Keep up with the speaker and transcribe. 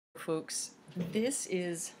folks. This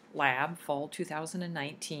is Lab Fall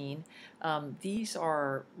 2019. These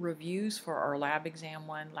are reviews for our Lab Exam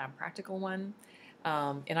 1, Lab Practical 1.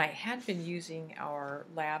 And I had been using our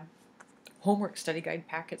Lab Homework Study Guide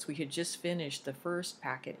packets. We had just finished the first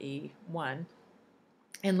packet A1.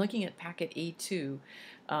 And looking at packet A2,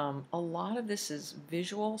 a lot of this is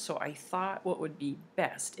visual, so I thought what would be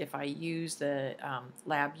best if I use the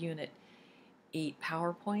Lab Unit 8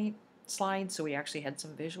 PowerPoint slides, so we actually had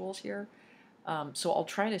some visuals here. So I'll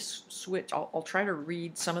try to switch, I'll try to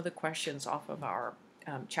read some of the questions off of our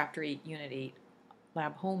Chapter 8, Unit 8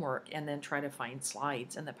 lab homework, and then try to find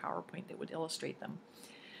slides in the PowerPoint that would illustrate them.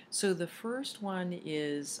 So the first one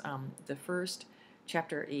is the first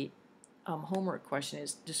Chapter 8 homework question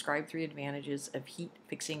is describe 3 advantages of heat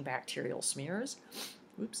fixing bacterial smears.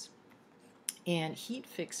 Oops. And heat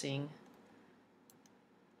fixing,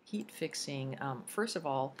 first of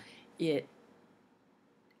all, it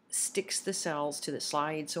sticks the cells to the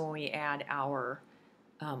slide, so when we add our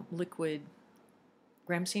liquid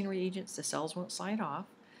gram stain reagents, the cells won't slide off.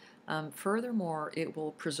 Furthermore, it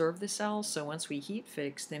will preserve the cells, so once we heat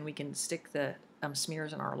fix, then we can stick the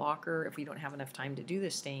smears in our locker if we don't have enough time to do the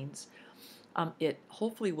stains. It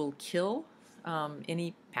hopefully will kill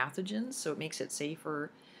any pathogens, so it makes it safer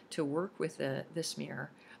to work with the smear.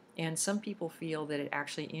 And some people feel that it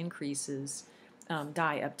actually increases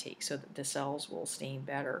dye uptake so that the cells will stain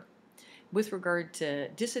better. With regard to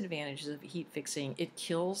disadvantages of heat fixing, it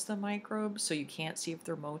kills the microbes, so you can't see if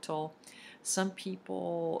they're motile. Some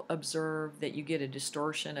people observe that you get a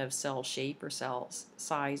distortion of cell shape or cell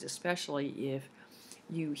size, especially if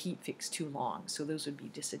you heat fix too long. So those would be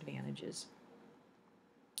disadvantages.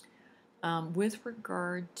 With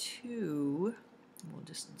regard to, we'll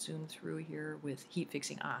just zoom through here with heat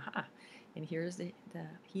fixing. Aha! And here's the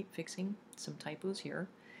heat fixing, some typos here.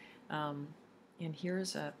 And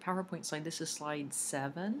here's a PowerPoint slide. This is slide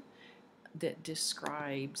 7 that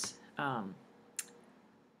describes some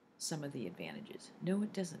of the advantages. No,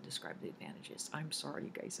 it doesn't describe the advantages. I'm sorry,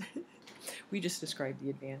 you guys. We just described the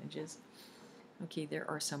advantages. Okay, there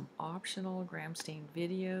are some optional gram stain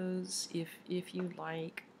videos if you'd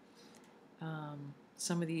like.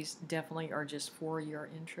 Some of these definitely are just for your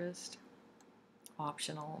interest.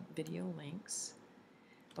 Optional video links.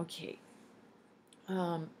 Okay.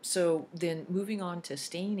 So then moving on to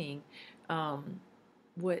staining,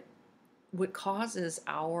 what causes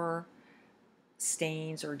our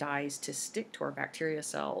stains or dyes to stick to our bacteria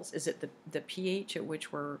cells is that the pH at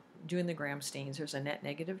which we're doing the gram stains, there's a net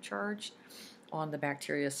negative charge on the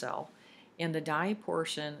bacteria cell. And the dye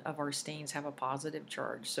portion of our stains have a positive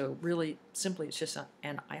charge. So really, simply, it's just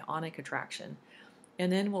an ionic attraction.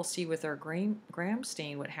 And then we'll see with our gram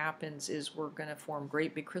stain, what happens is we're going to form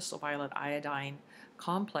great big crystal violet iodine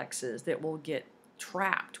complexes that will get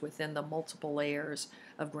trapped within the multiple layers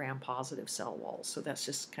of gram-positive cell walls. So that's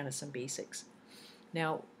just kind of some basics.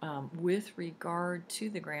 Now, with regard to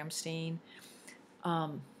the gram stain,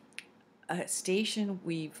 a station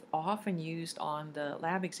we've often used on the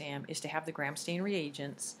lab exam is to have the gram stain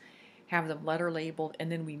reagents, have them letter labeled, and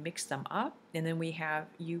then we mix them up, and then we have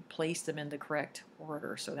you place them in the correct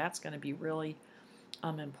order. So that's going to be really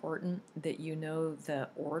important that you know the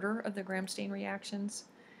order of the gram stain reactions.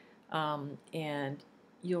 And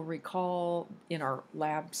you'll recall in our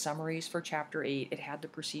lab summaries for Chapter 8, it had the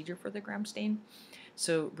procedure for the gram stain.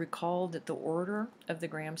 So recall that the order of the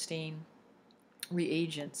gram stain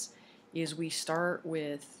reagents is we start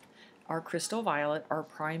with our crystal violet, our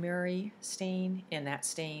primary stain, and that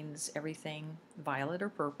stains everything violet or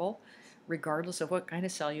purple. Regardless of what kind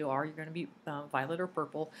of cell you are, you're going to be violet or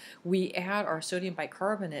purple. We add our sodium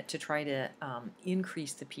bicarbonate to try to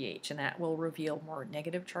increase the pH, and that will reveal more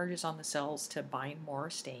negative charges on the cells to bind more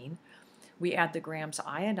stain. We add the grams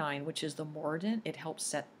iodine, which is the mordant. It helps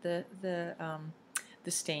set the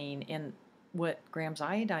stain, and what grams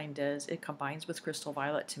iodine does, it combines with crystal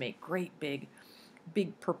violet to make great big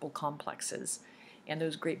purple complexes, and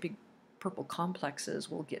those great big purple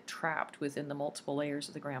complexes will get trapped within the multiple layers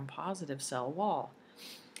of the gram-positive cell wall.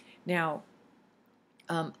 Now,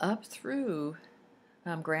 up through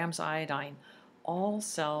grams iodine, all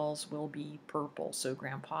cells will be purple. So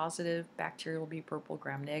gram-positive bacteria will be purple,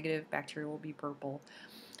 gram-negative bacteria will be purple.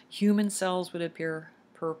 Human cells would appear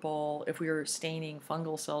purple. If we were staining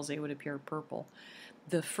fungal cells, they would appear purple.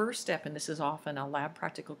 The first step, and this is often a lab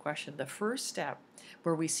practical question, the first step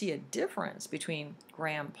where we see a difference between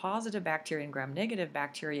gram-positive bacteria and gram-negative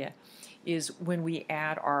bacteria is when we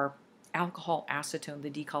add our alcohol acetone, the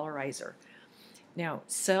decolorizer. Now,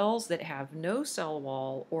 cells that have no cell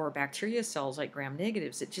wall, or bacteria cells like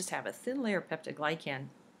gram-negatives that just have a thin layer of peptidoglycan,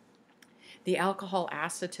 The alcohol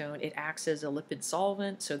acetone, it acts as a lipid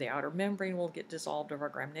solvent, so the outer membrane will get dissolved of our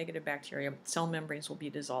gram-negative bacteria. Cell membranes will be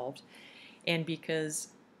dissolved. And because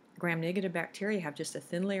gram-negative bacteria have just a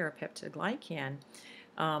thin layer of peptidoglycan,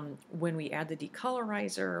 when we add the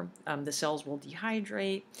decolorizer, the cells will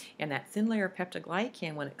dehydrate, and that thin layer of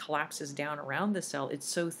peptidoglycan, when it collapses down around the cell, it's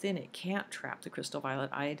so thin it can't trap the crystal violet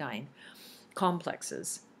iodine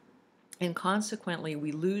complexes. And consequently,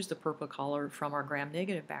 we lose the purple color from our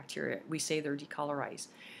gram-negative bacteria. We say they're decolorized.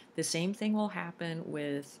 The same thing will happen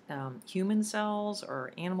with human cells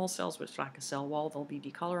or animal cells, which lack a cell wall. They'll be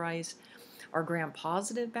decolorized. Our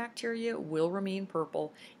gram-positive bacteria will remain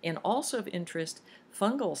purple, and also of interest,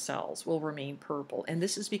 fungal cells will remain purple. And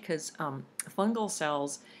this is because fungal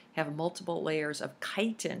cells have multiple layers of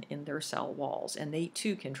chitin in their cell walls, and they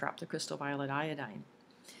too can trap the crystal violet iodine.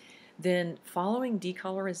 Then following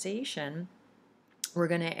decolorization, we're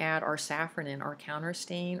going to add our safranin, our counter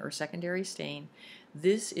stain or secondary stain.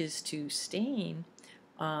 This is to stain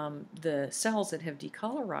the cells that have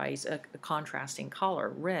decolorized a contrasting color,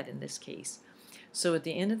 red in this case. So at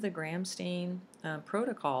the end of the gram stain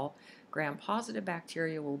protocol, gram-positive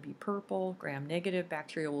bacteria will be purple, gram-negative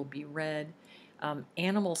bacteria will be red.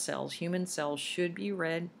 Animal cells, human cells should be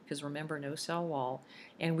red because remember, no cell wall,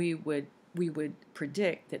 and we would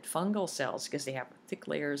predict that fungal cells, because they have thick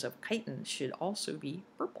layers of chitin, should also be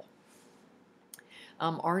purple.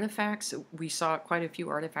 Artifacts, we saw quite a few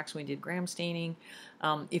artifacts when we did gram staining.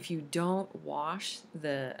 If you don't wash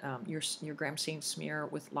your gram stain smear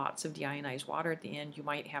with lots of deionized water at the end, you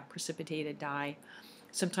might have precipitated dye.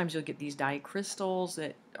 Sometimes you'll get these dye crystals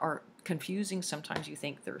that are confusing. Sometimes you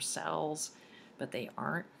think they're cells, but they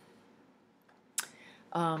aren't.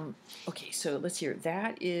 Okay, so let's hear.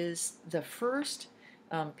 That is the first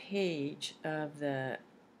page of the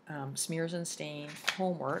Smears and Stain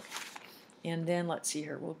homework. And then let's see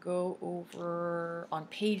here. We'll go over on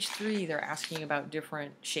page 3. They're asking about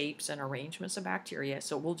different shapes and arrangements of bacteria.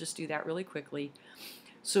 So we'll just do that really quickly.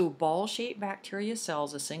 So ball-shaped bacteria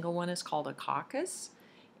cells, a single one is called a coccus.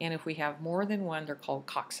 And if we have more than one, they're called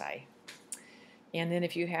cocci. And then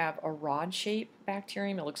if you have a rod-shaped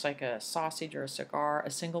bacterium, it looks like a sausage or a cigar, a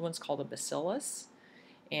single one's called a bacillus,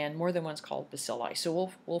 and more than one's called bacilli.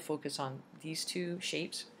 So we'll focus on these two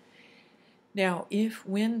shapes. Now,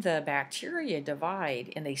 when the bacteria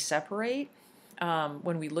divide and they separate,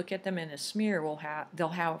 when we look at them in a smear, they'll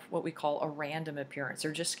have what we call a random appearance.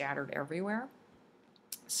 They're just scattered everywhere.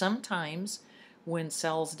 Sometimes when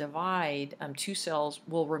cells divide, two cells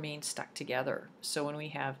will remain stuck together. So when we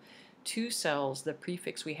have two cells, the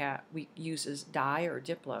prefix we use is di or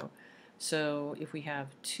diplo. So if we have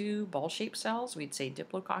two ball-shaped cells, we'd say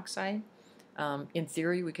diplococci. In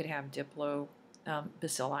theory, we could have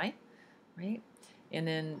diplobacilli, right? And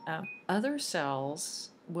then other cells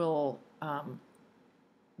will,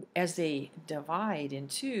 as they divide in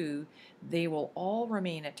two, they will all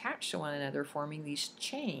remain attached to one another, forming these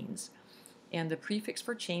chains. And the prefix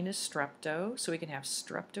for chain is strepto, so we can have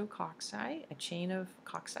streptococci, a chain of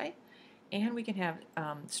cocci. And we can have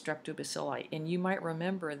streptobacilli. And you might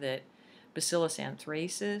remember that Bacillus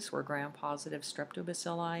anthracis were gram-positive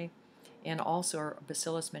streptobacilli, and also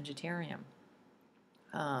Bacillus megaterium,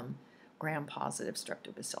 gram-positive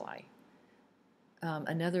streptobacilli.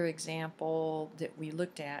 Another example that we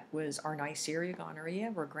looked at was our Neisseria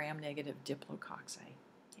gonorrhea, were gram-negative diplococci.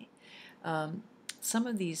 Okay. Some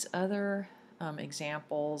of these other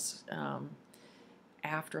examples,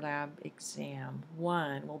 after lab exam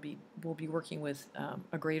 1, we'll be working with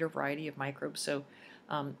a greater variety of microbes. So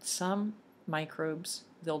some microbes,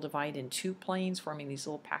 they'll divide in 2 planes, forming these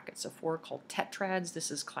little packets of 4 called tetrads.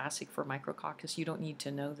 This is classic for Micrococcus. You don't need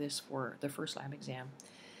to know this for the first lab exam.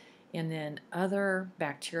 And then other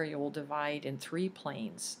bacteria will divide in 3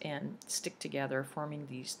 planes and stick together, forming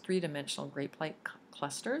these 3-dimensional grape-like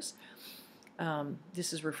clusters.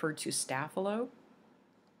 This is referred to Staphylo.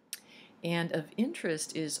 And of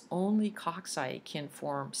interest is only cocci can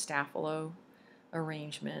form Staphylo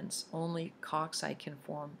arrangements. Only cocci can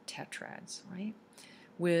form tetrads, right?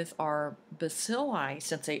 With our bacilli,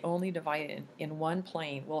 since they only divide in one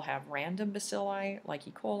plane, we'll have random bacilli like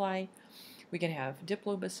E. coli. We can have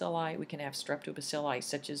diplobacilli. We can have streptobacilli,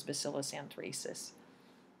 such as Bacillus anthracis.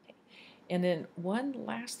 And then one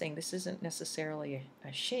last thing, this isn't necessarily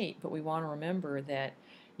a shape, but we want to remember that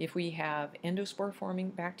if we have endospore-forming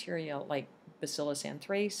bacteria like Bacillus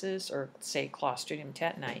anthracis or, say, Clostridium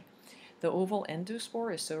tetani, the oval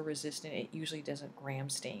endospore is so resistant it usually doesn't gram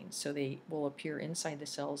stain, so they will appear inside the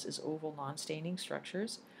cells as oval non-staining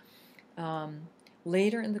structures.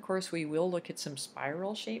 Later in the course, we will look at some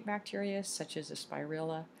spiral-shaped bacteria, such as the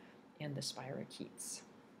Spirilla and the spirochetes.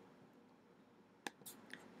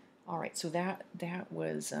 All right, so that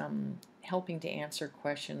was helping to answer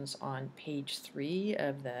questions on page 3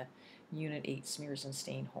 of the Unit 8 Smears and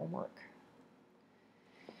Stain homework.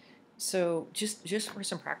 So just for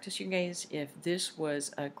some practice, you guys, if this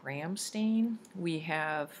was a gram stain, we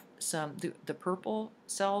have the purple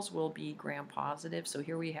cells will be gram positive. So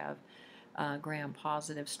here we have gram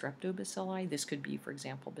positive streptobacilli. This could be, for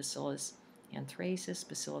example, Bacillus anthracis,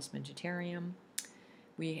 Bacillus megaterium.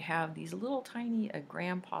 We have these little tiny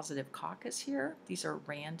gram positive coccus here. These are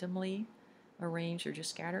randomly arranged or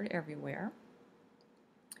just scattered everywhere.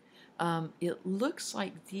 It looks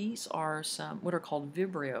like these are some what are called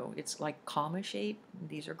Vibrio. It's like comma shape.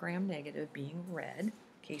 These are gram negative, being red.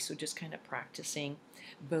 Okay, so just kind of practicing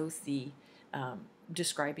both the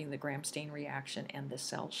describing the gram stain reaction and the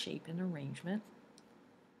cell shape and arrangement.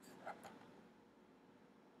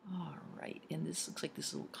 All right, and this looks like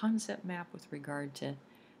this little concept map with regard to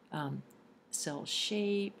cell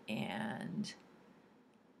shape and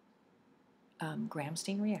gram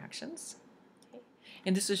stain reactions.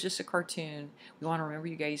 And this is just a cartoon. We want to remember,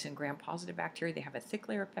 you guys, in gram-positive bacteria, they have a thick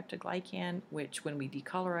layer of peptidoglycan, which when we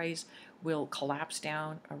decolorize will collapse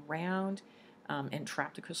down around and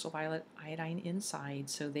trap the crystal violet iodine inside,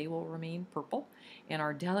 so they will remain purple. And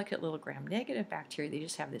our delicate little gram-negative bacteria, they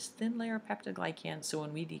just have this thin layer of peptidoglycan, so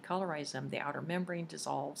when we decolorize them, the outer membrane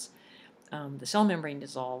dissolves, the cell membrane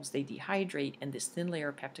dissolves, they dehydrate, and this thin layer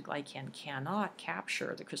of peptidoglycan cannot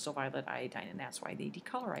capture the crystal violet iodine, and that's why they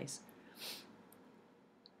decolorize.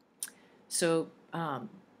 So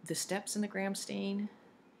the steps in the gram stain,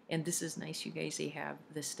 and this is nice, you guys, they have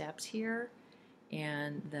the steps here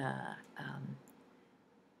and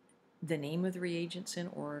the name of the reagents in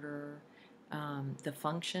order, the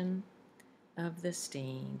function of the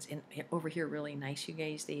stains, and over here really nice, you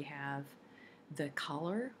guys, they have the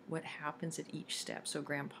color, what happens at each step. So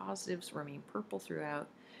gram positives remain purple throughout.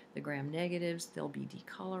 The gram negatives, they'll be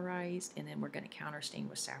decolorized, and then we're going to counterstain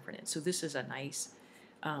with safranin. So this is a nice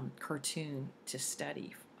cartoon to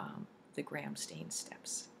study the gram stain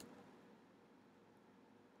steps.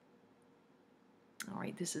 All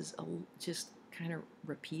right, this is just kind of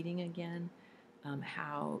repeating again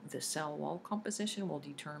how the cell wall composition will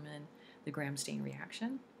determine the gram stain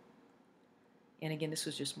reaction. And again, this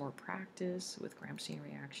was just more practice with gram stain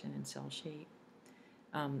reaction and cell shape.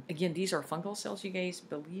 Again, these are fungal cells, you guys,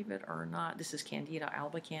 believe it or not. This is Candida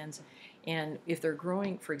albicans. And if they're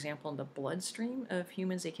growing, for example, in the bloodstream of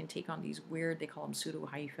humans, they can take on these weird, they call them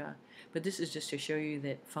pseudohypha. But this is just to show you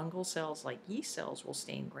that fungal cells, like yeast cells, will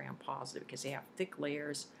stain gram positive because they have thick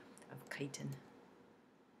layers of chitin.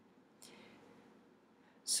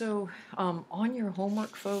 So on your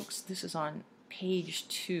homework, folks, this is on page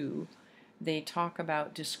 2. They talk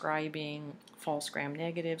about describing false gram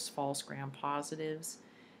negatives, false gram positives.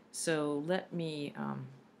 So let me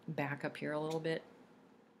back up here a little bit.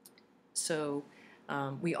 So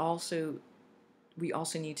we also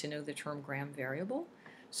need to know the term gram variable.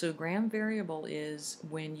 So gram variable is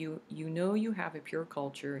when you know you have a pure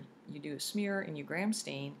culture, you do a smear and you gram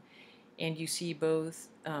stain, and you see both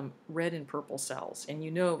red and purple cells, and you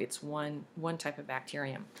know it's one type of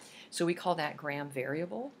bacterium. So we call that gram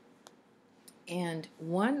variable. And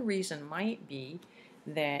one reason might be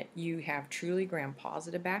that you have truly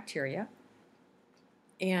gram-positive bacteria.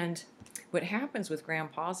 And what happens with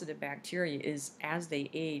gram-positive bacteria is as they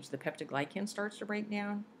age, the peptidoglycan starts to break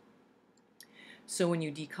down. So when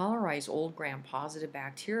you decolorize old gram-positive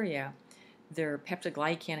bacteria, their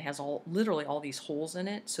peptidoglycan has literally all these holes in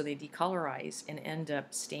it, so they decolorize and end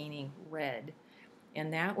up staining red.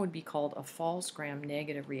 And that would be called a false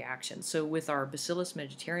gram-negative reaction. So with our Bacillus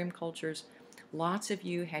megaterium cultures, lots of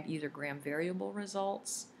you had either gram variable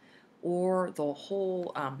results or the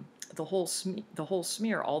whole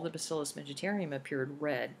smear, all the Bacillus megaterium appeared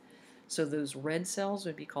red. So those red cells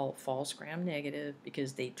would be called false gram negative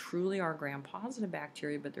because they truly are gram positive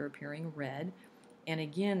bacteria, but they're appearing red. And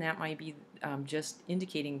again, that might be just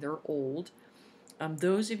indicating they're old.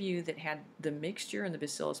 Those of you that had the mixture in the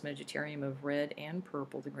Bacillus megaterium of red and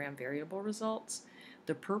purple, the gram variable results,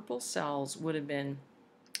 the purple cells would have been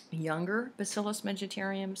younger Bacillus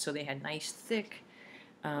megaterium, so they had nice thick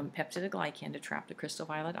peptidoglycan to trap the crystal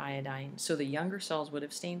violet iodine. So the younger cells would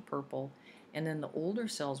have stained purple, and then the older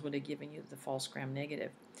cells would have given you the false gram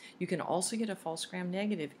negative. You can also get a false gram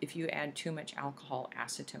negative if you add too much alcohol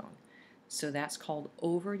acetone. So that's called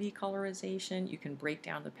over-decolorization. You can break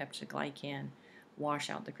down the peptidoglycan, wash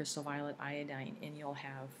out the crystal violet iodine, and you'll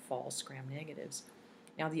have false gram negatives.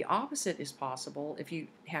 Now the opposite is possible. If you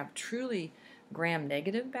have truly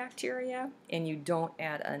gram-negative bacteria and you don't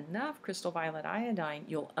add enough crystal violet iodine,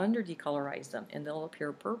 you'll under-decolorize them and they'll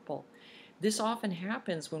appear purple. This often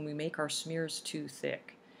happens when we make our smears too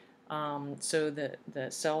thick. So the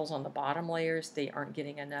cells on the bottom layers, they aren't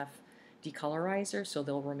getting enough decolorizer, so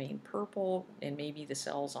they'll remain purple, and maybe the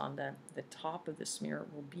cells on the top of the smear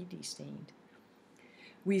will be destained.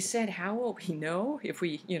 We said, how will we know if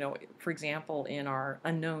we, for example, in our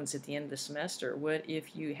unknowns at the end of the semester, what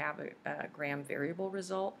if you have a gram variable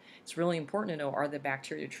result? It's really important to know, are the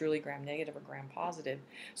bacteria truly gram negative or gram positive?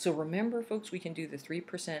 So remember, folks, we can do the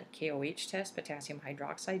 3% KOH test, potassium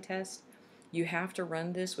hydroxide test. You have to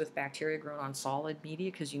run this with bacteria grown on solid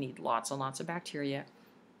media because you need lots and lots of bacteria.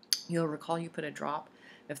 You'll recall you put a drop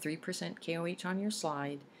of 3% KOH on your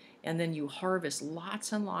slide, and then you harvest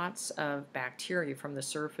lots and lots of bacteria from the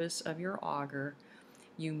surface of your agar.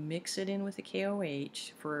 You mix it in with the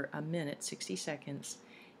KOH for a minute, 60 seconds,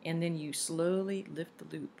 and then you slowly lift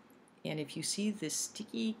the loop. And if you see this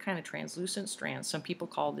sticky kind of translucent strand, some people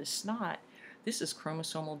call this snot, this is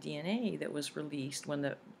chromosomal DNA that was released when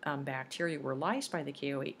the bacteria were lysed by the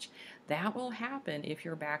KOH. That will happen if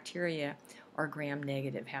your bacteria are gram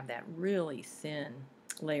negative, have that really thin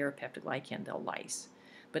layer of peptidoglycan they'll lyse.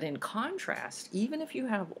 But in contrast, even if you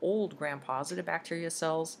have old gram-positive bacteria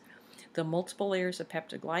cells, the multiple layers of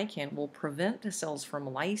peptidoglycan will prevent the cells from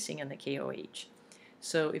lysing in the KOH.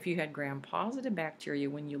 So if you had gram-positive bacteria,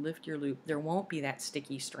 when you lift your loop, there won't be that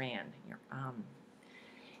sticky strand.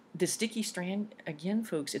 The sticky strand, again,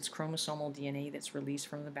 folks, it's chromosomal DNA that's released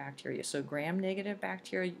from the bacteria. So gram-negative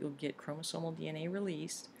bacteria, you'll get chromosomal DNA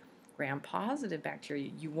released. Gram-positive bacteria,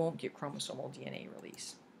 you won't get chromosomal DNA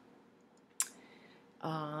release.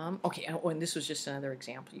 Okay, and this was just another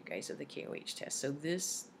example, you guys, of the KOH test. So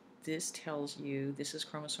this tells you this is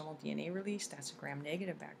chromosomal DNA release. That's a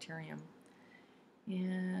gram-negative bacterium.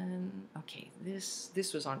 And okay,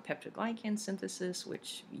 this was on peptidoglycan synthesis,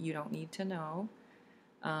 which you don't need to know.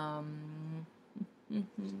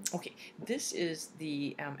 Okay, this is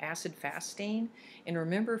the acid-fast stain. And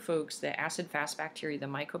remember, folks, the acid-fast bacteria, the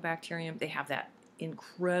Mycobacterium, they have that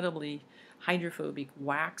incredibly hydrophobic,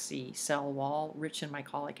 waxy cell wall rich in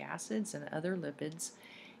mycolic acids and other lipids.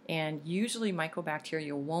 And usually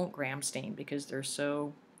Mycobacteria won't gram stain because they're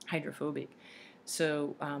so hydrophobic.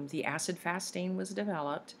 So the acid-fast stain was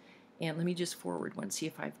developed. And let me just forward one, see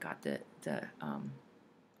if I've got the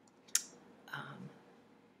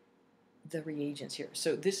reagents here.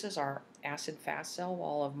 So this is our acid-fast cell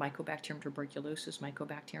wall of Mycobacterium tuberculosis,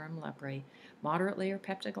 Mycobacterium leprae, moderate layer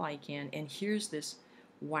peptidoglycan, and here's this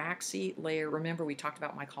waxy layer. Remember, we talked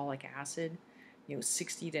about mycolic acid,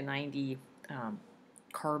 60 to 90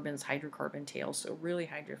 carbons, hydrocarbon tails, so really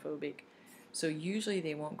hydrophobic. So usually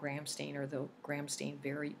they won't gram stain, or they'll gram stain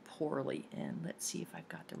very poorly. And let's see if I've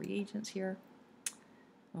got the reagents here.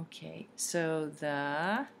 Okay, so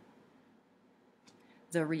the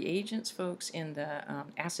reagents, folks, in the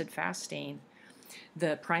acid-fast stain,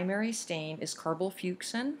 the primary stain is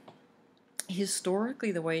carbolfuchsin.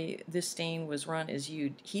 Historically, the way this stain was run is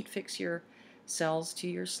you'd heat fix your cells to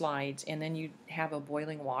your slides, and then you'd have a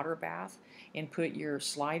boiling water bath and put your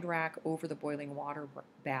slide rack over the boiling water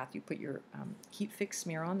bath. You put your heat fix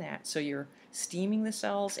smear on that. So you're steaming the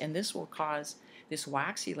cells, and this will cause this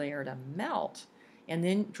waxy layer to melt. And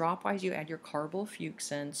then dropwise you add your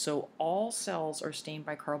carbolfuchsin. So all cells are stained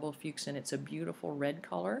by carbolfuchsin. It's a beautiful red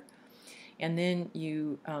color. And then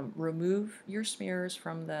you remove your smears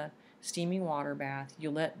from the steaming water bath. You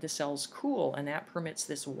let the cells cool, and that permits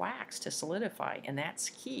this wax to solidify. And that's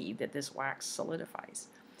key, that this wax solidifies.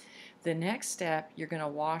 The next step, you're going to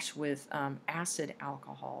wash with acid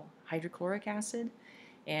alcohol, hydrochloric acid.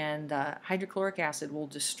 And hydrochloric acid will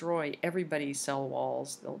destroy everybody's cell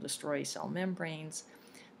walls. They'll destroy cell membranes.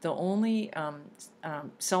 The only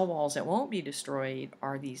cell walls that won't be destroyed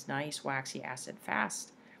are these nice waxy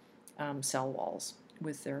acid-fast cell walls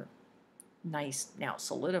with their nice, now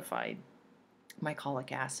solidified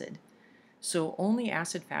mycolic acid. So only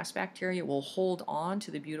acid-fast bacteria will hold on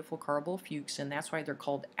to the beautiful carbolfuchsin. That's why they're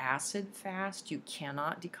called acid-fast. You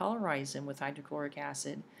cannot decolorize them with hydrochloric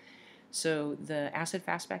acid. So the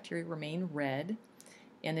acid-fast bacteria remain red,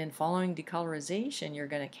 and then following decolorization, you're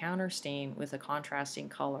going to counterstain with a contrasting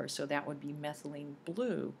color. So that would be methylene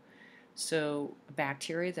blue. So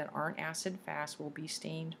bacteria that aren't acid-fast will be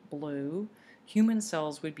stained blue. Human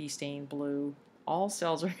cells would be stained blue. All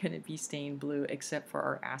cells are going to be stained blue except for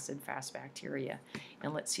our acid-fast bacteria.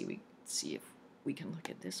 And let's see if we can look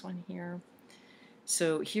at this one here.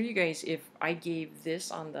 So here, you guys, if I gave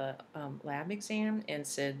this on the lab exam and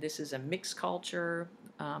said this is a mixed culture,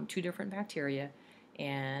 2 different bacteria,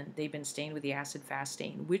 and they've been stained with the acid-fast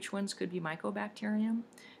stain, which ones could be Mycobacterium?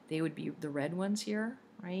 They would be the red ones here,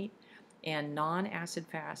 right? And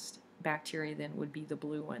non-acid-fast bacteria then would be the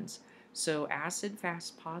blue ones. So acid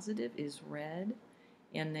fast positive is red,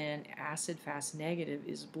 and then acid fast negative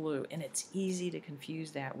is blue, and it's easy to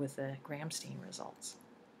confuse that with the gram stain results.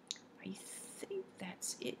 I think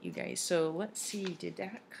that's it, you guys. So let's see, did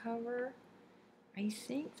that cover? I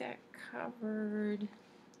think that covered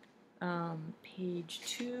page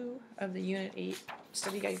 2 of the Unit 8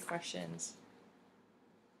 study guide questions.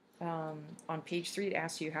 On page 3, it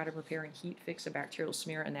asks you how to prepare and heat fix a bacterial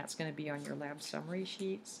smear, and that's going to be on your lab summary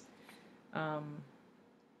sheets.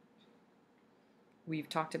 We've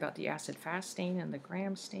talked about the acid fast stain and the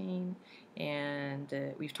gram stain, and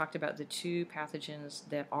we've talked about the 2 pathogens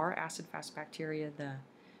that are acid fast bacteria, the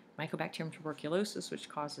Mycobacterium tuberculosis, which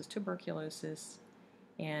causes tuberculosis,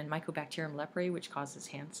 and Mycobacterium leprae, which causes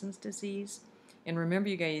Hansen's disease. And remember,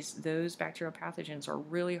 you guys, those bacterial pathogens are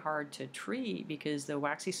really hard to treat because the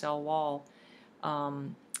waxy cell wall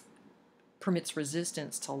permits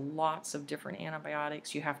resistance to lots of different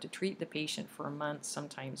antibiotics. You have to treat the patient for months,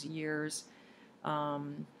 sometimes years.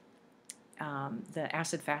 The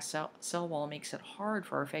acid-fast cell wall makes it hard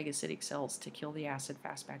for our phagocytic cells to kill the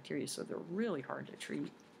acid-fast bacteria, so they're really hard to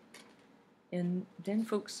treat. And then,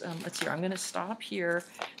 folks, let's see. I'm going to stop here.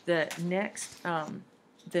 The next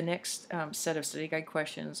set of study guide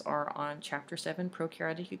questions are on Chapter 7,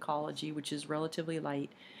 Prokaryotic Ecology, which is relatively light.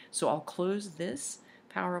 So I'll close this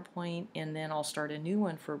PowerPoint, and then I'll start a new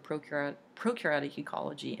one for prokaryotic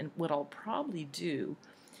ecology. And what I'll probably do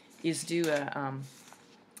is do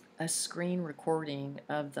a screen recording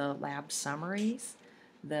of the lab summaries,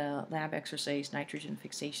 the lab exercise, nitrogen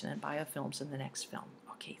fixation, and biofilms in the next film.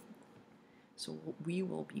 Okay, so we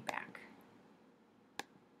will be back.